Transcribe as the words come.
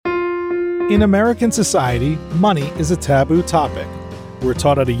In American society, money is a taboo topic. We're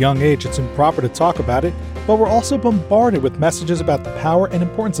taught at a young age it's improper to talk about it, but we're also bombarded with messages about the power and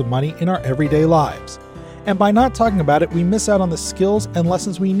importance of money in our everyday lives. And by not talking about it, we miss out on the skills and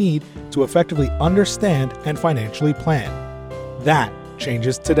lessons we need to effectively understand and financially plan. That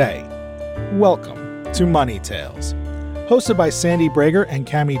changes today. Welcome to Money Tales. Hosted by Sandy Brager and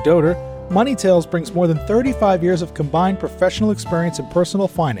Cami Doder, Money Tales brings more than 35 years of combined professional experience in personal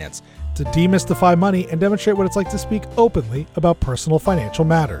finance to demystify money and demonstrate what it's like to speak openly about personal financial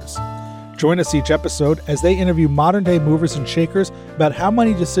matters. Join us each episode as they interview modern-day movers and shakers about how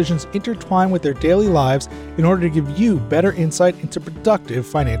money decisions intertwine with their daily lives in order to give you better insight into productive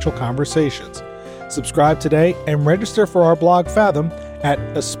financial conversations. Subscribe today and register for our blog Fathom at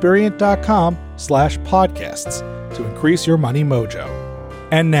aspiriant.com/podcasts to increase your money mojo.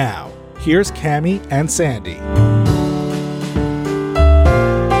 And now, here's Cami and Sandy.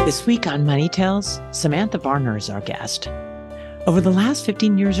 This week on Money Tales, Samantha Varner is our guest. Over the last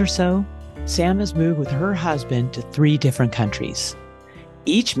 15 years or so, Sam has moved with her husband to 3 different countries.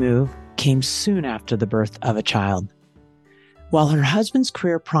 Each move came soon after the birth of a child. While her husband's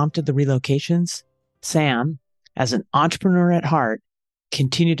career prompted the relocations, Sam, as an entrepreneur at heart,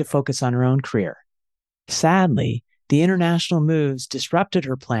 continued to focus on her own career. Sadly, the international moves disrupted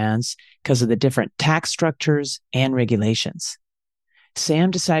her plans because of the different tax structures and regulations.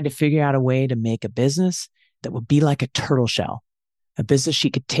 Sam decided to figure out a way to make a business that would be like a turtle shell, a business she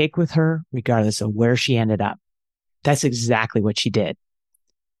could take with her regardless of where she ended up. That's exactly what she did.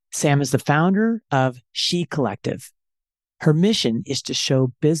 Sam is the founder of She Collective. Her mission is to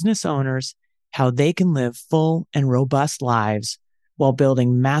show business owners how they can live full and robust lives while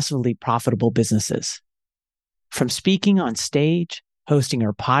building massively profitable businesses. From speaking on stage, hosting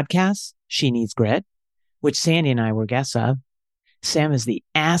her podcast, She Needs Grit, which Sandy and I were guests of, Sam is the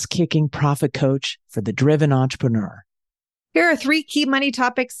ass-kicking profit coach for the driven entrepreneur. Here are 3 key money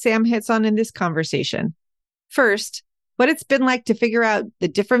topics Sam hits on in this conversation. First, what it's been like to figure out the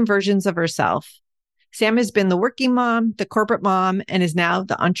different versions of herself. Sam has been the working mom, the corporate mom, and is now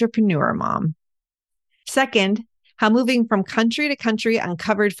the entrepreneur mom. Second, how moving from country to country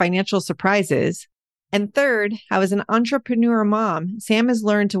uncovered financial surprises. And third, how as an entrepreneur mom, Sam has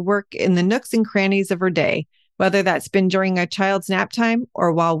learned to work in the nooks and crannies of her day, whether that's been during a child's nap time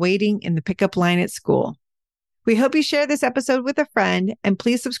or while waiting in the pickup line at school. We hope you share this episode with a friend, and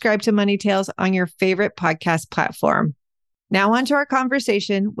please subscribe to Money Tales on your favorite podcast platform. Now on to our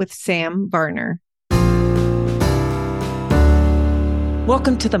conversation with Sam Varner.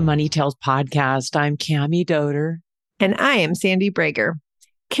 Welcome to the Money Tales podcast. I'm Cami Doder. And I am Sandy Brager.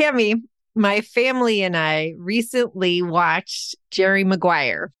 Cami, my family and I recently watched Jerry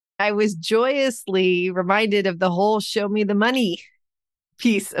Maguire. I was joyously reminded of the whole show me the money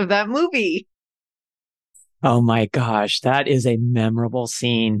piece of that movie. Oh my gosh, that is a memorable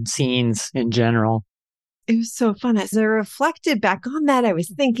scenes in general. It was so fun. As I reflected back on that, I was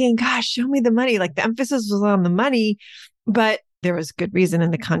thinking, gosh, show me the money. Like the emphasis was on the money, but there was good reason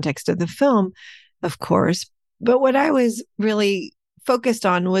in the context of the film, of course. But what I was really focused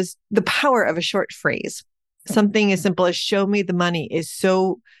on was the power of a short phrase. Something as simple as show me the money is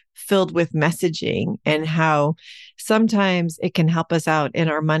so filled with messaging, and how sometimes it can help us out in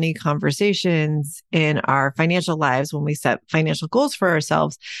our money conversations, in our financial lives, when we set financial goals for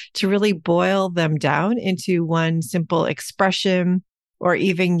ourselves, to really boil them down into one simple expression, or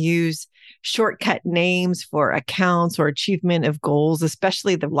even use shortcut names for accounts or achievement of goals,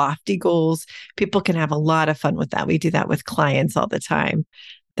 especially the lofty goals. People can have a lot of fun with that. We do that with clients all the time.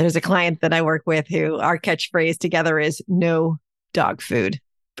 There's a client that I work with who our catchphrase together is no dog food,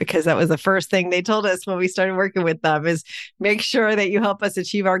 because that was the first thing they told us when we started working with them, is make sure that you help us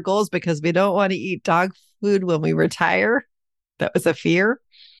achieve our goals because we don't want to eat dog food when we retire. That was a fear.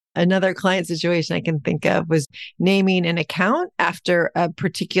 Another client situation I can think of was naming an account after a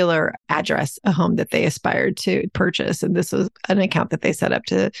particular address, a home that they aspired to purchase. And this was an account that they set up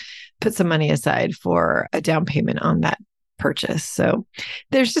to put some money aside for a down payment on that purchase. So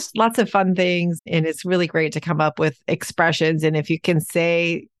there's just lots of fun things, and it's really great to come up with expressions. And if you can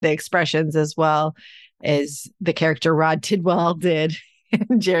say the expressions as well as the character Rod Tidwell did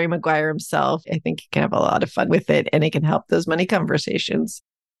and Jerry Maguire himself, I think you can have a lot of fun with it, and it can help those money conversations.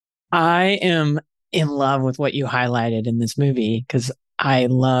 I am in love with what you highlighted in this movie, because I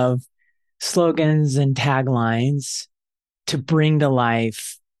love slogans and taglines to bring to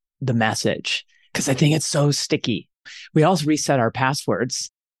life the message, because I think it's so sticky. We also reset our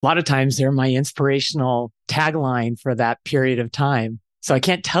passwords. A lot of times they're my inspirational tagline for that period of time. So I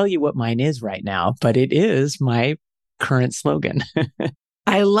can't tell you what mine is right now, but it is my current slogan.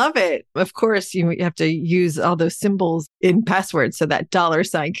 I love it. Of course, you have to use all those symbols in passwords so that dollar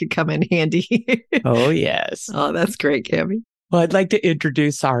sign could come in handy. Oh, yes. Oh, that's great, Cami. Well, I'd like to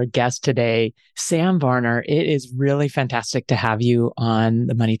introduce our guest today, Sam Varner. It is really fantastic to have you on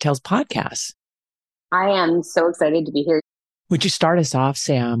the Money Tales podcast. I am so excited to be here. Would you start us off,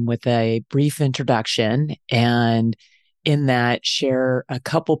 Sam, with a brief introduction and in that share a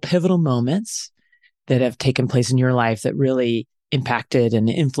couple pivotal moments that have taken place in your life that really impacted and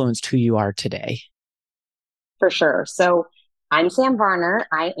influenced who you are today? For sure. So I'm Sam Varner.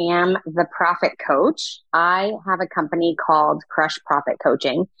 I am the profit coach. I have a company called Crush Profit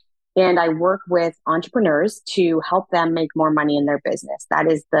Coaching, and I work with entrepreneurs to help them make more money in their business. That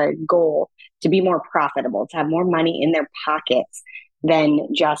is the goal, to be more profitable, to have more money in their pockets than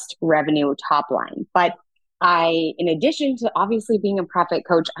just revenue top line. But in addition to obviously being a profit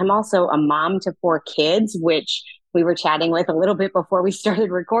coach, I'm also a mom to 4 kids, which we were chatting with a little bit before we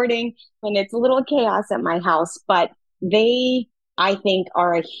started recording, and it's a little chaos at my house, but they, I think,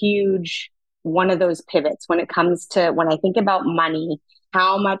 are a huge one of those pivots when it comes to when I think about money,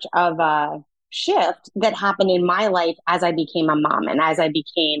 how much of a shift that happened in my life as I became a mom and as I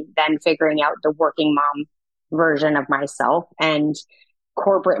became then figuring out the working mom version of myself and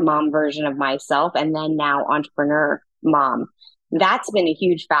corporate mom version of myself, and then now entrepreneur mom. That's been a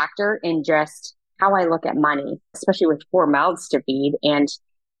huge factor in just how I look at money, especially with 4 mouths to feed and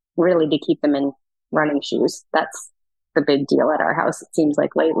really to keep them in running shoes. That's the big deal at our house, it seems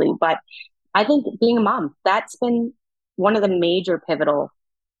like lately. But I think being a mom, that's been one of the major pivotal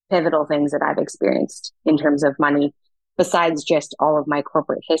things that I've experienced in terms of money, besides just all of my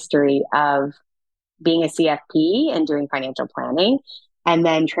corporate history of being a CFP and doing financial planning, and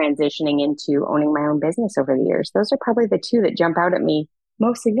then transitioning into owning my own business over the years. Those are probably the 2 that jump out at me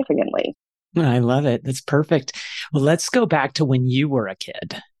most significantly. I love it. That's perfect. Well, let's go back to when you were a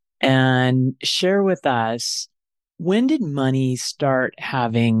kid and share with us, when did money start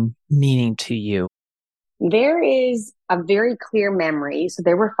having meaning to you? There is a very clear memory. So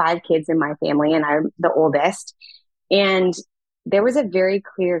there were 5 kids in my family, and I'm the oldest. And there was a very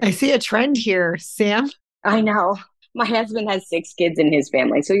clear... I see a trend here, Sam. I know. My husband has 6 kids in his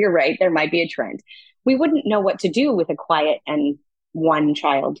family. So you're right. There might be a trend. We wouldn't know what to do with a quiet and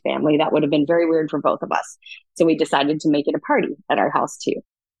 1-child family. That would have been very weird for both of us. So we decided to make it a party at our house too.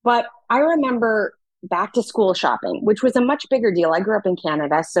 But I remember back to school shopping, which was a much bigger deal. I grew up in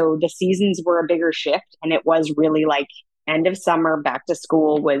Canada, so the seasons were a bigger shift. And it was really like end of summer, back to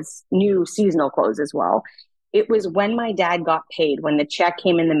school was new seasonal clothes as well. It was when my dad got paid, when the check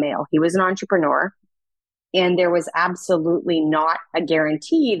came in the mail. He was an entrepreneur, and there was absolutely not a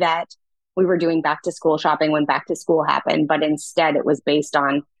guarantee that we were doing back to school shopping when back to school happened, but instead it was based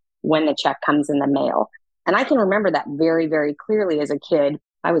on when the check comes in the mail. And I can remember that very, very clearly as a kid.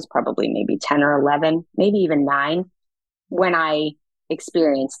 I was probably maybe 10 or 11, maybe even 9 when I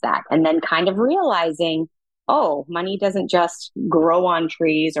experienced that. And then kind of realizing, oh, money doesn't just grow on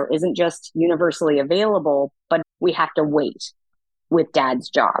trees or isn't just universally available, but we have to wait with Dad's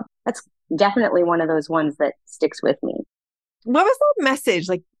job. That's definitely one of those ones that sticks with me. What was that message?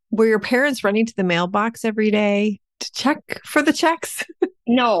 Like, were your parents running to the mailbox every day to check for the checks?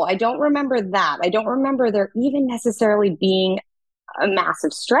 No, I don't remember that. I don't remember there even necessarily being a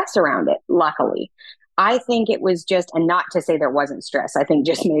massive stress around it, luckily. I think it was just, and not to say there wasn't stress, I think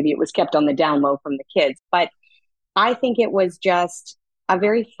just maybe it was kept on the down low from the kids, but I think it was just a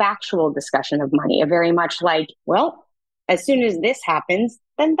very factual discussion of money, a very much like, well, as soon as this happens,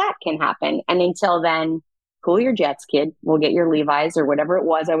 then that can happen. And until then, cool your jets, kid. We'll get your Levi's or whatever it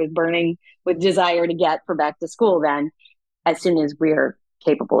was I was burning with desire to get for back to school then, as soon as we're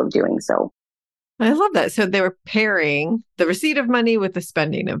capable of doing so. I love that. So they were pairing the receipt of money with the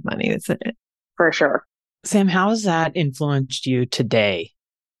spending of money. That's it. For sure. Sam, how has that influenced you today?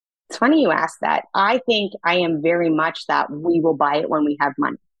 It's funny you ask that. I think I am very much that we will buy it when we have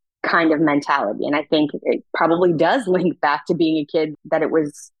money kind of mentality. And I think it probably does link back to being a kid, that it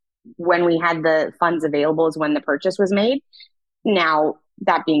was when we had the funds available is when the purchase was made. Now,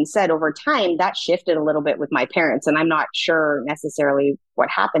 that being said, over time, that shifted a little bit with my parents. And I'm not sure necessarily what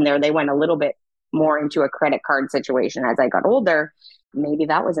happened there. They went a little bit more into a credit card situation as I got older. Maybe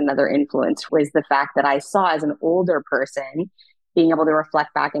that was another influence, was the fact that I saw as an older person being able to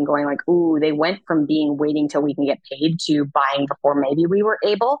reflect back and going like, ooh, they went from being waiting till we can get paid to buying before maybe we were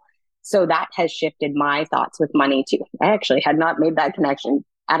able. So that has shifted my thoughts with money too. I actually had not made that connection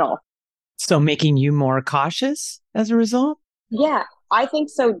at all. So making you more cautious as a result? Yeah, I think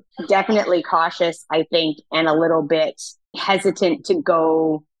so. Definitely cautious, I think, and a little bit hesitant to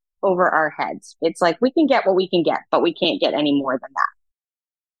go over our heads. It's like we can get what we can get, but we can't get any more than that.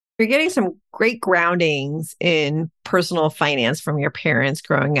 You're getting some great groundings in personal finance from your parents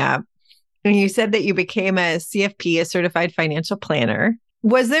growing up. And you said that you became a CFP, a certified financial planner.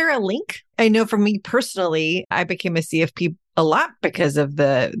 Was there a link? I know for me personally, I became a CFP a lot because of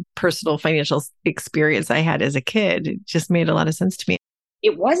the personal financial experience I had as a kid. It just made a lot of sense to me.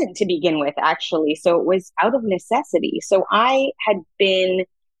 It wasn't to begin with, actually. So it was out of necessity. So I had been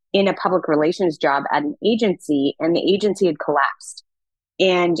in a public relations job at an agency, and the agency had collapsed.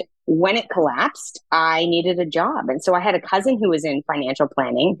 And when it collapsed, I needed a job. And so I had a cousin who was in financial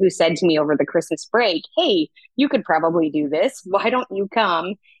planning who said to me over the Christmas break, "Hey, you could probably do this. Why don't you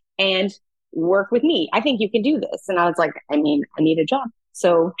come and work with me? I think you can do this." And I was like, I need a job.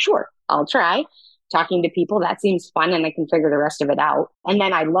 So sure, I'll try. Talking to people, that seems fun, and I can figure the rest of it out. And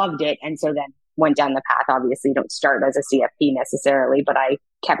then I loved it. And so then went down the path. Obviously, you don't start as a CFP necessarily, but I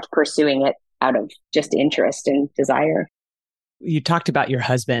kept pursuing it out of just interest and desire. You talked about your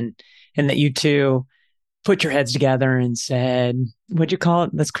husband and that you two put your heads together and said, what'd you call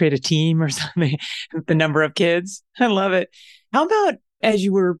it? Let's create a team or something. The number of kids. I love it. How about as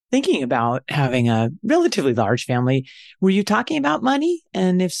you were thinking about having a relatively large family, were you talking about money?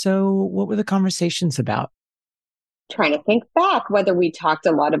 And if so, what were the conversations about? Trying to think back whether we talked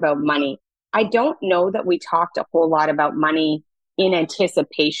a lot about money. I don't know that we talked a whole lot about money in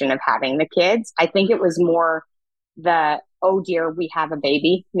anticipation of having the kids. I think it was more oh dear, we have a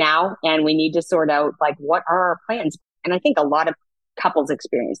baby now and we need to sort out like, what are our plans? And I think a lot of couples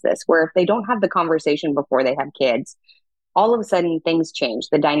experience this, where if they don't have the conversation before they have kids, all of a sudden things change.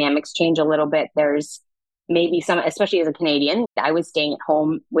 The dynamics change a little bit. There's maybe some, especially as a Canadian, I was staying at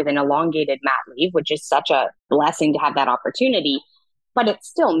home with an elongated mat leave, which is such a blessing to have that opportunity. But it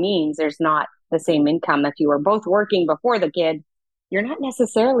still means there's not the same income. If you were both working before the kid, you're not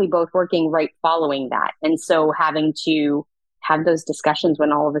necessarily both working right following that. And so having to have those discussions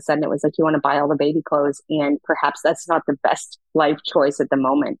when all of a sudden it was like, you want to buy all the baby clothes, and perhaps that's not the best life choice at the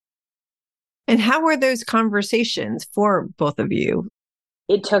moment. And how were those conversations for both of you?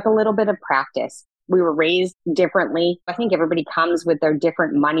 It took a little bit of practice. We were raised differently. I think everybody comes with their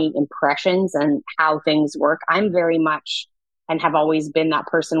different money impressions and how things work. I'm very much, and have always been, that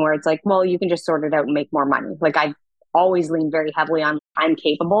person where it's like, well, you can just sort it out and make more money. Like I've always leaned very heavily on I'm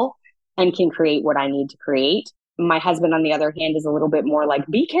capable and can create what I need to create. My husband, on the other hand, is a little bit more like,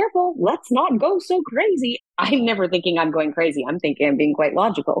 be careful, let's not go so crazy. I'm never thinking I'm going crazy. I'm thinking I'm being quite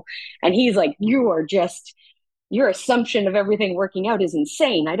logical. And he's like, your assumption of everything working out is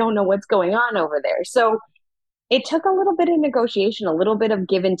insane. I don't know what's going on over there. So it took a little bit of negotiation, a little bit of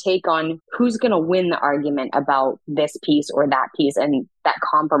give and take on who's going to win the argument about this piece or that piece. And that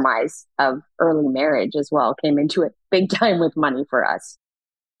compromise of early marriage as well came into it big time with money for us.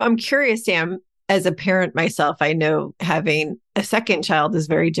 I'm curious, Sam, as a parent myself, I know having a second child is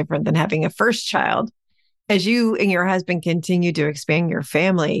very different than having a first child. As you and your husband continue to expand your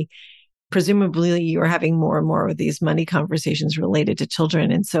family, presumably you're having more and more of these money conversations related to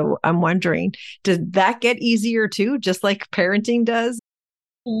children. And so I'm wondering, does that get easier too, just like parenting does?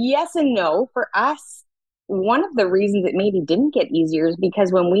 Yes and no. For us, one of the reasons it maybe didn't get easier is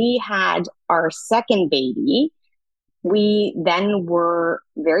because when we had our second baby, we then were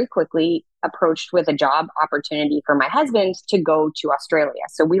very quickly approached with a job opportunity for my husband to go to Australia.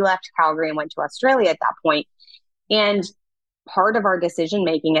 So we left Calgary and went to Australia at that point. And part of our decision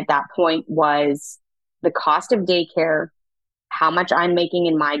making at that point was the cost of daycare, how much I'm making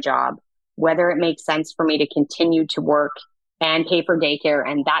in my job, whether it makes sense for me to continue to work and pay for daycare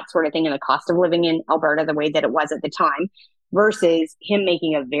and that sort of thing, and the cost of living in Alberta the way that it was at the time, versus him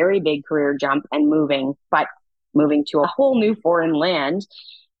making a very big career jump and moving to a whole new foreign land.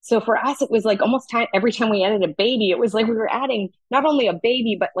 So for us, it was like almost every time we added a baby, it was like we were adding not only a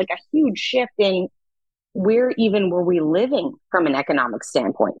baby, but like a huge shift in where even were we living from an economic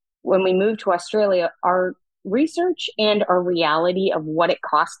standpoint. When we moved to Australia, our research and our reality of what it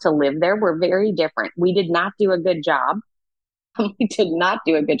costs to live there were very different. We did not do a good job.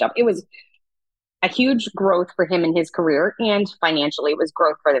 It was a huge growth for him in his career, and financially it was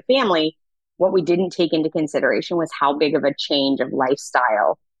growth for the family. What we didn't take into consideration was how big of a change of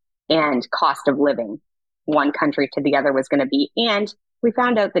lifestyle and cost of living one country to the other was going to be. And we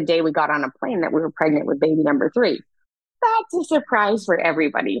found out the day we got on a plane that we were pregnant with baby number 3. That's a surprise for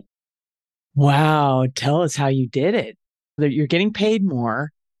everybody. Wow. Tell us how you did it. You're getting paid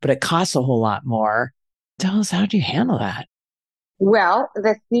more, but it costs a whole lot more. Tell us, how do you handle that? Well,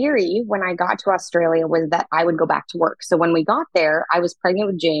 the theory when I got to Australia was that I would go back to work. So when we got there, I was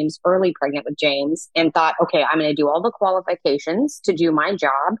early pregnant with James, and thought, okay, I'm going to do all the qualifications to do my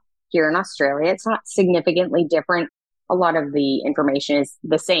job here in Australia. It's not significantly different. a lot of the information is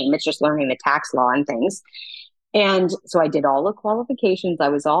the same. It's just learning the tax law and things. And so I did all the qualifications. I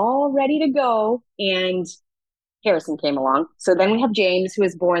was all ready to go. And Harrison came along. So then we have James, who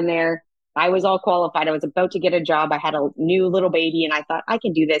was born there. I was all qualified. I was about to get a job. I had a new little baby and I thought I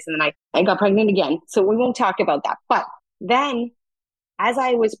can do this. And then I got pregnant again. So we won't talk about that. But then as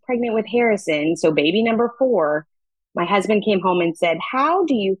I was pregnant with Harrison, so baby number 4, my husband came home and said, "How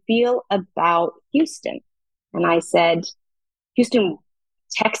do you feel about Houston?" And I said, "Houston,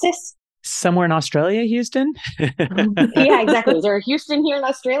 Texas?" Somewhere in Australia, Houston? Yeah, exactly. Is there a Houston here in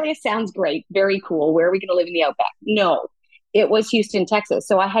Australia? Sounds great. Very cool. Where are we going to live in the outback? No, it was Houston, Texas.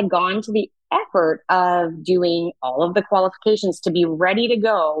 So I had gone to the effort of doing all of the qualifications to be ready to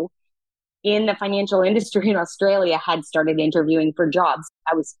go in the financial industry in Australia, had started interviewing for jobs.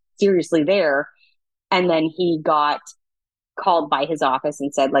 I was seriously there. And then he got called by his office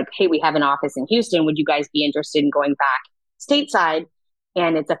and said, like, "Hey, we have an office in Houston. Would you guys be interested in going back stateside?"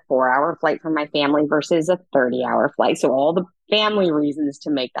 And it's a 4-hour flight from my family versus a 30-hour flight. So all the family reasons to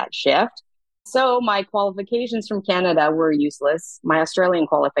make that shift. So my qualifications from Canada were useless. My Australian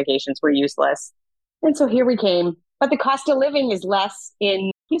qualifications were useless. And so here we came. But the cost of living is less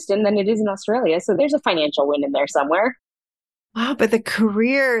in Houston than it is in Australia. So there's a financial win in there somewhere. Wow, but the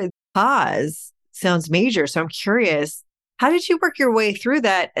career pause sounds major. So I'm curious, how did you work your way through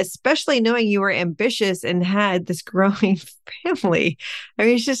that, especially knowing you were ambitious and had this growing family? I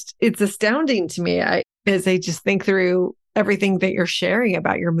mean, it's astounding to me as I just think through everything that you're sharing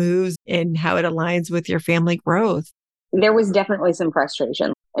about your moves and how it aligns with your family growth. There was definitely some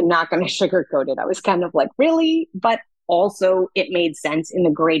frustration. I'm not going to sugarcoat it. I was kind of like, really? But also it made sense in the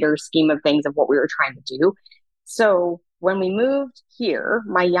greater scheme of things of what we were trying to do. So when we moved here,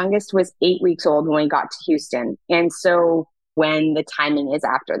 my youngest was 8 weeks old when we got to Houston. And so when the timing is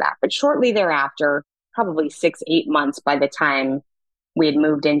after that, but shortly thereafter, probably 6-8 months by the time we had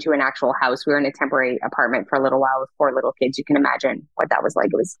moved into an actual house, we were in a temporary apartment for a little while with 4 little kids. You can imagine what that was like.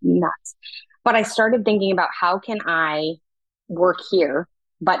 It was nuts. But I started thinking about how can I work here,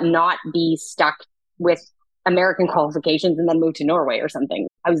 but not be stuck with American qualifications and then move to Norway or something.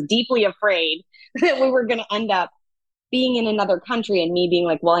 I was deeply afraid that we were going to end up being in another country and me being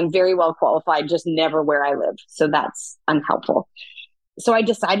like, well, I'm very well qualified, just never where I live. So that's unhelpful. So I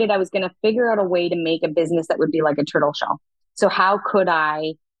decided I was going to figure out a way to make a business that would be like a turtle shell. So how could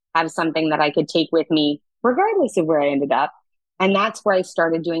I have something that I could take with me regardless of where I ended up? And that's where I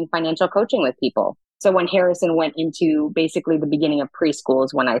started doing financial coaching with people. So when Harrison went into basically the beginning of preschool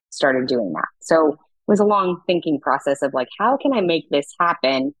is when I started doing that. So it was a long thinking process of like, how can I make this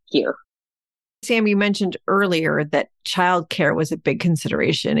happen here? Sam, you mentioned earlier that childcare was a big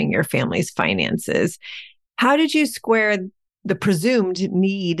consideration in your family's finances. How did you square the presumed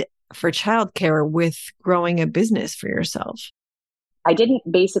need for childcare with growing a business for yourself? I didn't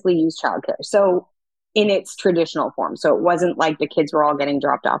basically use childcare. So in its traditional form. So it wasn't like the kids were all getting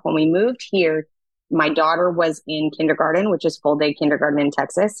dropped off. When we moved here, my daughter was in kindergarten, which is full day kindergarten in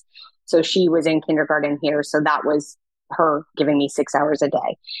Texas. So she was in kindergarten here. So that was her giving me 6 hours a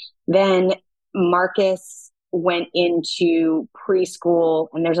day. Then Marcus went into preschool,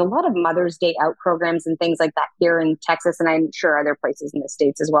 and there's a lot of Mother's Day out programs and things like that here in Texas. And I'm sure other places in the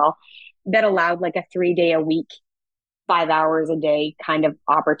States as well that allowed like a 3-day a week, 5 hours a day kind of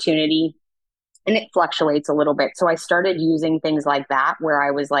opportunity. And it fluctuates a little bit. So I started using things like that where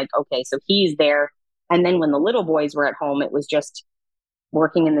I was like, okay, so he's there. And then when the little boys were at home, it was just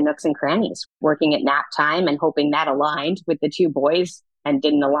working in the nooks and crannies, working at nap time and hoping that aligned with the 2 boys and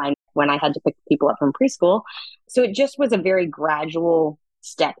didn't align when I had to pick people up from preschool. So it just was a very gradual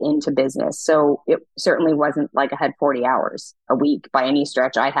step into business. So it certainly wasn't like I had 40 hours a week by any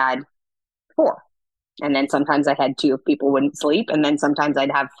stretch. I had 4. And then sometimes I had 2 if people wouldn't sleep. And then sometimes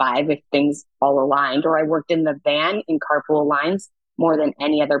I'd have 5 if things all aligned. Or I worked in the van in carpool lines more than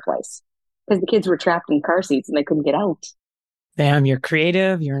any other place because the kids were trapped in car seats and they couldn't get out. Bam, you're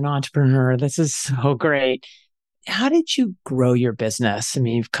creative. You're an entrepreneur. This is so great. How did you grow your business? I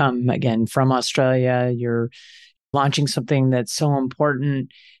mean, you've come again from Australia. You're launching something that's so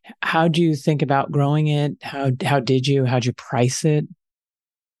important. How do you think about growing it? How'd you price it?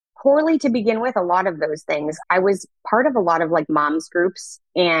 Poorly to begin with, a lot of those things. I was part of a lot of like moms groups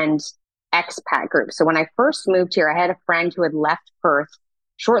and expat groups. So when I first moved here, I had a friend who had left Perth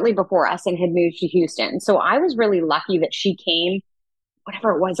shortly before us and had moved to Houston. So I was really lucky that she came,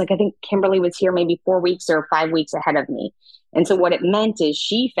 whatever it was, like I think Kimberly was here maybe 4 weeks or 5 weeks ahead of me. And so what it meant is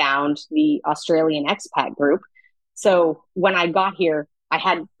she found the Australian expat group. So when I got here, I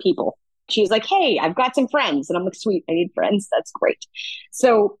had people. She's like, hey, I've got some friends. And I'm like, sweet, I need friends. That's great.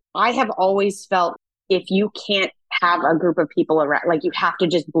 So I have always felt if you can't have a group of people around. Like you have to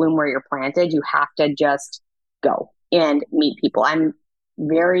just bloom where you're planted. You have to just go and meet people. I'm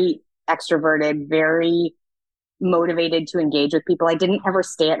very extroverted, very motivated to engage with people. I didn't ever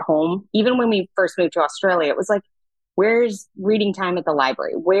stay at home. Even when we first moved to Australia, it was like, where's reading time at the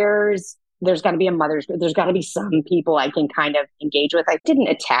library? There's got to be there's got to be some people I can kind of engage with. I didn't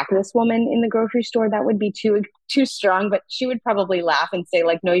attack this woman in the grocery store. That would be too strong, but she would probably laugh and say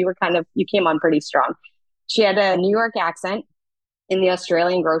like, no, you came on pretty strong. She had a New York accent in the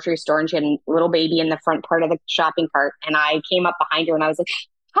Australian grocery store, and she had a little baby in the front part of the shopping cart. And I came up behind her and I was like,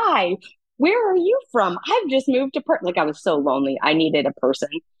 hi, where are you from? I've just moved to Perth. Like I was so lonely. I needed a person.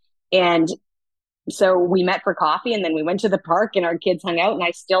 And so we met for coffee, and then we went to the park and our kids hung out, and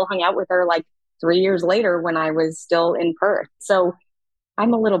I still hung out with her like 3 years later when I was still in Perth. So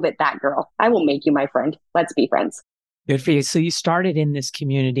I'm a little bit that girl. I will make you my friend. Let's be friends. Good for you. So you started in this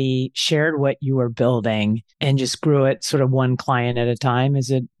community, shared what you were building, and just grew it sort of one client at a time.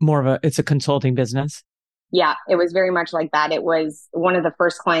 Is it it's a consulting business? Yeah, it was very much like that. It was one of the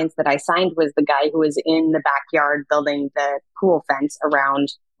first clients that I signed was the guy who was in the backyard building the pool fence around.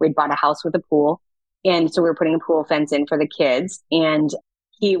 We'd bought a house with a pool. And so we were putting a pool fence in for the kids. And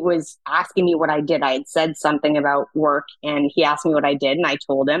he was asking me what I did. I had said something about work, and he asked me what I did, and I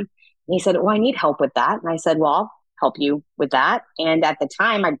told him. And he said, well, I need help with that. And I said, well, I'll help you with that. And at the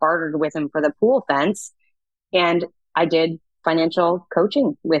time I bartered with him for the pool fence, and I did financial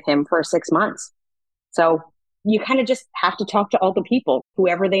coaching with him for 6 months. So you kind of just have to talk to all the people,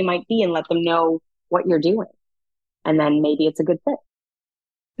 whoever they might be, and let them know what you're doing. And then maybe it's a good fit.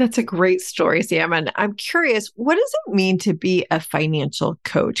 That's a great story, Sam. And I'm curious, what does it mean to be a financial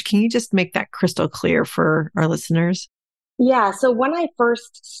coach? Can you just make that crystal clear for our listeners? Yeah. So when I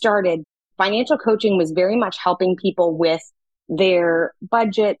first started, financial coaching was very much helping people with their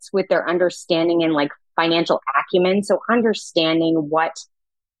budgets, with their understanding and like financial acumen. So understanding what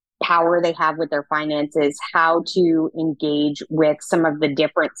power they have with their finances, how to engage with some of the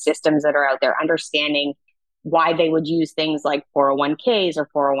different systems that are out there, understanding why they would use things like 401ks or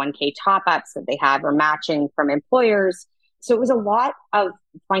 401k top-ups that they have or matching from employers. So it was a lot of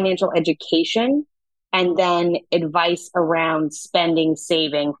financial education and then advice around spending,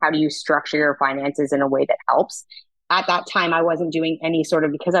 saving. How do you structure your finances in a way that helps? At that time, I wasn't doing any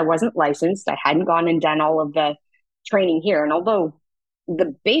because I wasn't licensed. I hadn't gone and done all of the training here. And although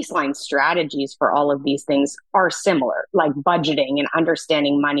the baseline strategies for all of these things are similar, like budgeting and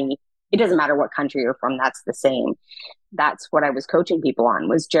understanding money, it doesn't matter what country you're from, that's the same. That's what I was coaching people on,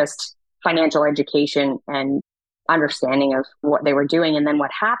 was just financial education and understanding of what they were doing. And then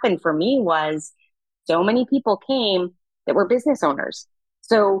what happened for me was so many people came that were business owners.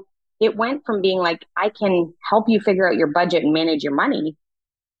 So it went from being like, I can help you figure out your budget and manage your money.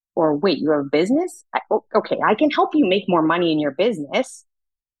 Or wait, you have a business? Okay, I can help you make more money in your business.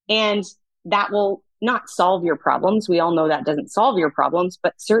 And that will not solve your problems. We all know that doesn't solve your problems,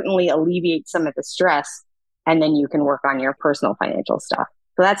 but certainly alleviate some of the stress. And then you can work on your personal financial stuff.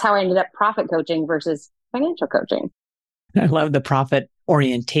 So that's how I ended up profit coaching versus financial coaching. I love the profit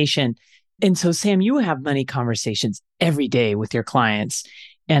orientation. And so, Sam, you have money conversations every day with your clients.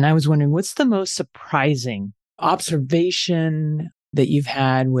 And I was wondering, what's the most surprising observation that you've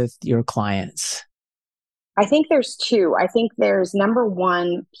had with your clients? I think there's two. I think there's number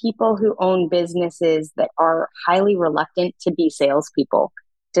one, people who own businesses that are highly reluctant to be salespeople,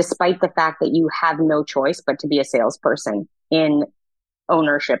 despite the fact that you have no choice but to be a salesperson in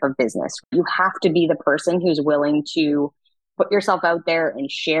ownership of business. You have to be the person who's willing to put yourself out there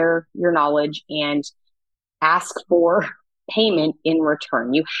and share your knowledge and ask for payment in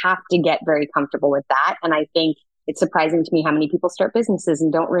return. You have to get very comfortable with that. And I think it's surprising to me how many people start businesses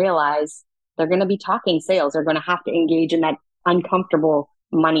and don't realize they're going to be talking sales. They're going to have to engage in that uncomfortable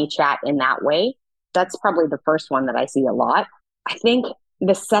money chat in that way. That's probably the first one that I see a lot. I think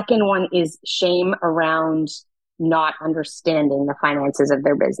the second one is shame around not understanding the finances of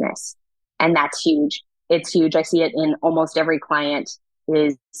their business. And that's huge. It's huge. I see it in almost every client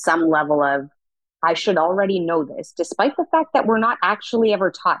is some level of, I should already know this, despite the fact that we're not actually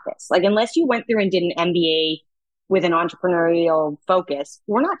ever taught this. Like, unless you went through and did an MBA with an entrepreneurial focus,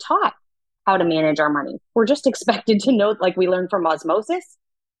 we're not taught how to manage our money. We're just expected to know, like we learned from osmosis,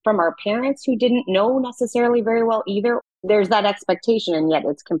 from our parents who didn't know necessarily very well either. There's that expectation, and yet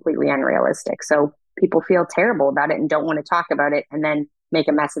it's completely unrealistic. So people feel terrible about it and don't want to talk about it, and then make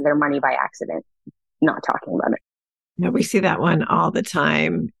a mess of their money by accident, not talking about it. Yeah, we see that one all the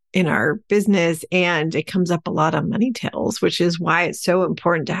time in our business, and it comes up a lot on Money Tales, which is why it's so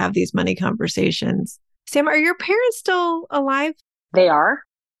important to have these money conversations. Sam, are your parents still alive? They are.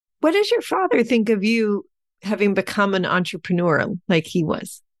 What does your father think of you having become an entrepreneur like he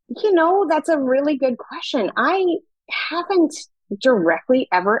was? That's a really good question. I haven't directly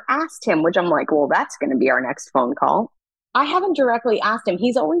ever asked him, which I'm like, well, that's going to be our next phone call. I haven't directly asked him.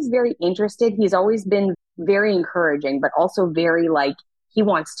 He's always very interested. He's always been very encouraging, but also very like, he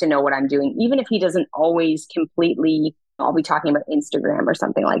wants to know what I'm doing, even if he doesn't always completely. I'll be talking about Instagram or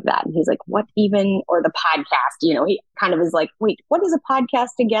something like that. And he's like, what even, or the podcast, he kind of is like, wait, what is a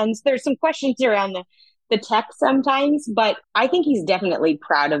podcast again? So there's some questions around the tech sometimes, but I think he's definitely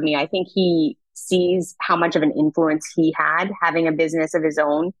proud of me. I think he sees how much of an influence he had having a business of his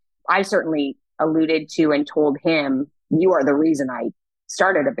own. I certainly alluded to and told him, you are the reason I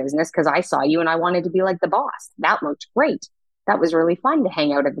started a business because I saw you and I wanted to be like the boss. That looked great. That was really fun to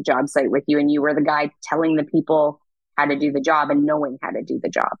hang out at the job site with you. And you were the guy telling the people how to do the job and knowing how to do the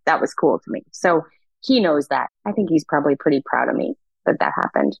job. That was cool to me. So he knows that. I think he's probably pretty proud of me that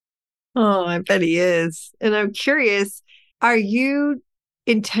happened. Oh, I bet he is. And I'm curious, are you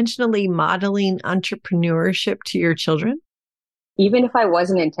intentionally modeling entrepreneurship to your children? Even if I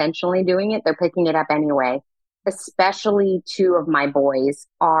wasn't intentionally doing it, they're picking it up anyway. Especially two of my boys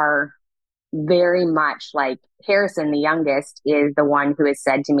are very much like Harrison, the youngest, is the one who has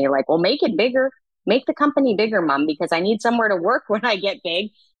said to me, like, well, make it bigger. Make the company bigger, Mom, because I need somewhere to work when I get big.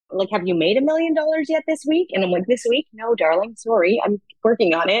 Like, have you made $1 million yet this week? And I'm like, this week? No, darling, sorry. I'm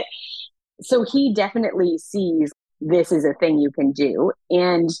working on it. So he definitely sees this is a thing you can do.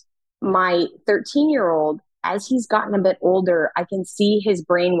 And my 13-year-old, as he's gotten a bit older, I can see his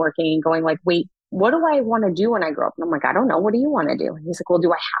brain working and going like, wait, what do I want to do when I grow up? And I'm like, I don't know. What do you want to do? And he's like, well,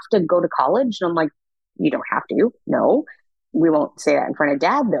 do I have to go to college? And I'm like, you don't have to. No, we won't say that in front of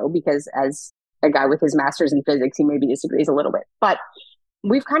Dad, though, because as a guy with his master's in physics, he maybe disagrees a little bit. But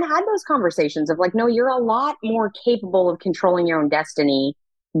we've kind of had those conversations of like, no, you're a lot more capable of controlling your own destiny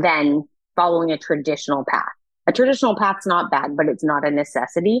than following a traditional path. A traditional path's not bad, but it's not a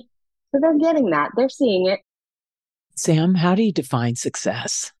necessity. So they're getting that. They're seeing it. Sam, how do you define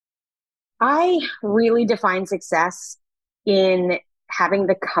success? I really define success in having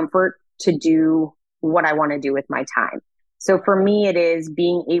the comfort to do what I want to do with my time. So for me, it is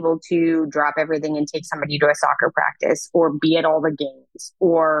being able to drop everything and take somebody to a soccer practice or be at all the games,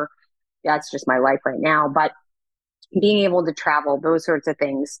 or that's just my life right now. But being able to travel, those sorts of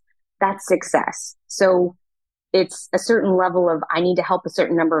things, that's success. So it's a certain level of, I need to help a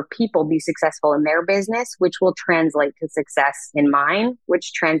certain number of people be successful in their business, which will translate to success in mine,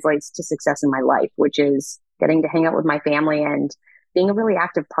 which translates to success in my life, which is getting to hang out with my family and being a really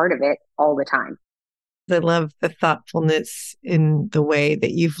active part of it all the time. I love the thoughtfulness in the way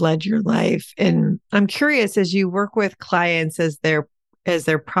that you've led your life. And I'm curious, as you work with clients as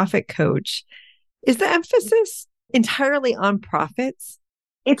their profit coach, is the emphasis entirely on profits?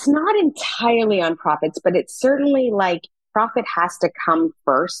 It's not entirely on profits, but it's certainly like profit has to come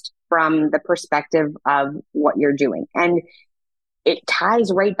first from the perspective of what you're doing. And it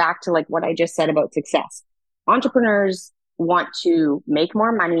ties right back to like what I just said about success. Entrepreneurs want to make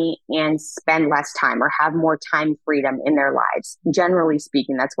more money and spend less time or have more time freedom in their lives. Generally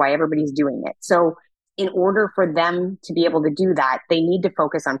speaking, that's why everybody's doing it. So in order for them to be able to do that, they need to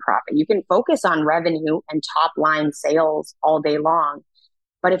focus on profit. You can focus on revenue and top line sales all day long.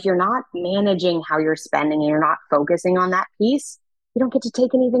 But if you're not managing how you're spending and you're not focusing on that piece, you don't get to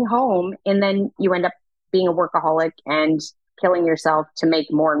take anything home. And then you end up being a workaholic and killing yourself to make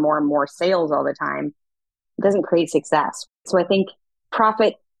more and more and more sales all the time. It doesn't create success. So I think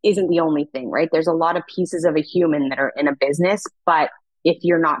profit isn't the only thing, right? There's a lot of pieces of a human that are in a business, but if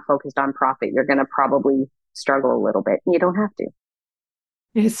you're not focused on profit, you're going to probably struggle a little bit. You don't have to.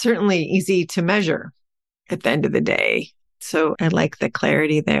 It's certainly easy to measure at the end of the day. So I like the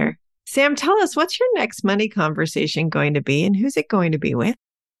clarity there. Sam, tell us, what's your next money conversation going to be and who's it going to be with?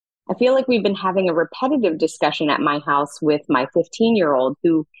 I feel like we've been having a repetitive discussion at my house with my 15-year-old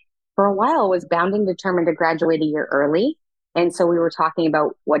who for a while was bound and determined to graduate a year early. And so we were talking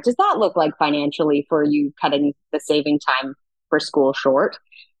about what does that look like financially for you cutting the saving time for school short.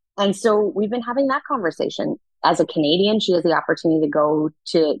 And so we've been having that conversation. As a Canadian, she has the opportunity to go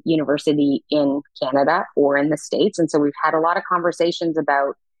to university in Canada or in the States. And so we've had a lot of conversations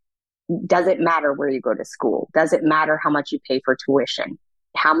about, does it matter where you go to school? Does it matter how much you pay for tuition?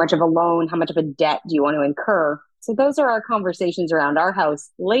 How much of a loan, how much of a debt do you want to incur? So those are our conversations around our house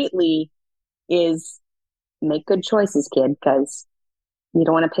lately is make good choices, kid, because you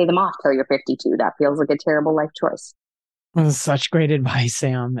don't want to pay them off till you're 52. That feels like a terrible life choice. Such great advice,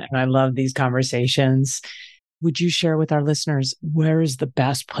 Sam. And I love these conversations. Would you share with our listeners, where is the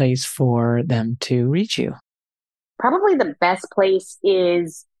best place for them to reach you? Probably the best place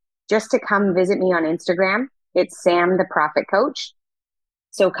is just to come visit me on Instagram. It's Sam the Profit Coach.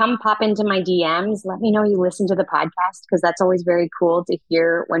 So come pop into my DMs. Let me know you listen to the podcast, because that's always very cool to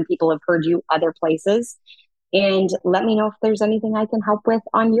hear when people have heard you other places. And let me know if there's anything I can help with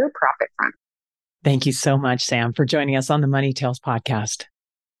on your profit front. Thank you so much, Sam, for joining us on the Money Tales podcast.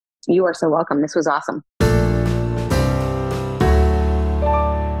 You are so welcome. This was awesome.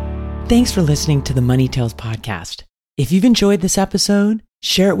 Thanks for listening to the Money Tales podcast. If you've enjoyed this episode,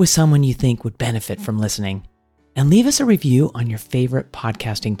 share it with someone you think would benefit from listening. And leave us a review on your favorite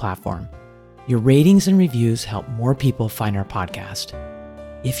podcasting platform. Your ratings and reviews help more people find our podcast.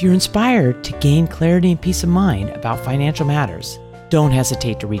 If you're inspired to gain clarity and peace of mind about financial matters, don't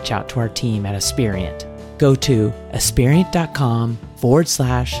hesitate to reach out to our team at Aspiriant. Go to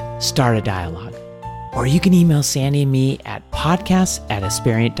aspiriant.com/start a dialogue. Or you can email Sandy and me at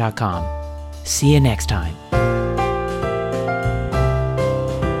podcasts@aspiriant.com. See you next time.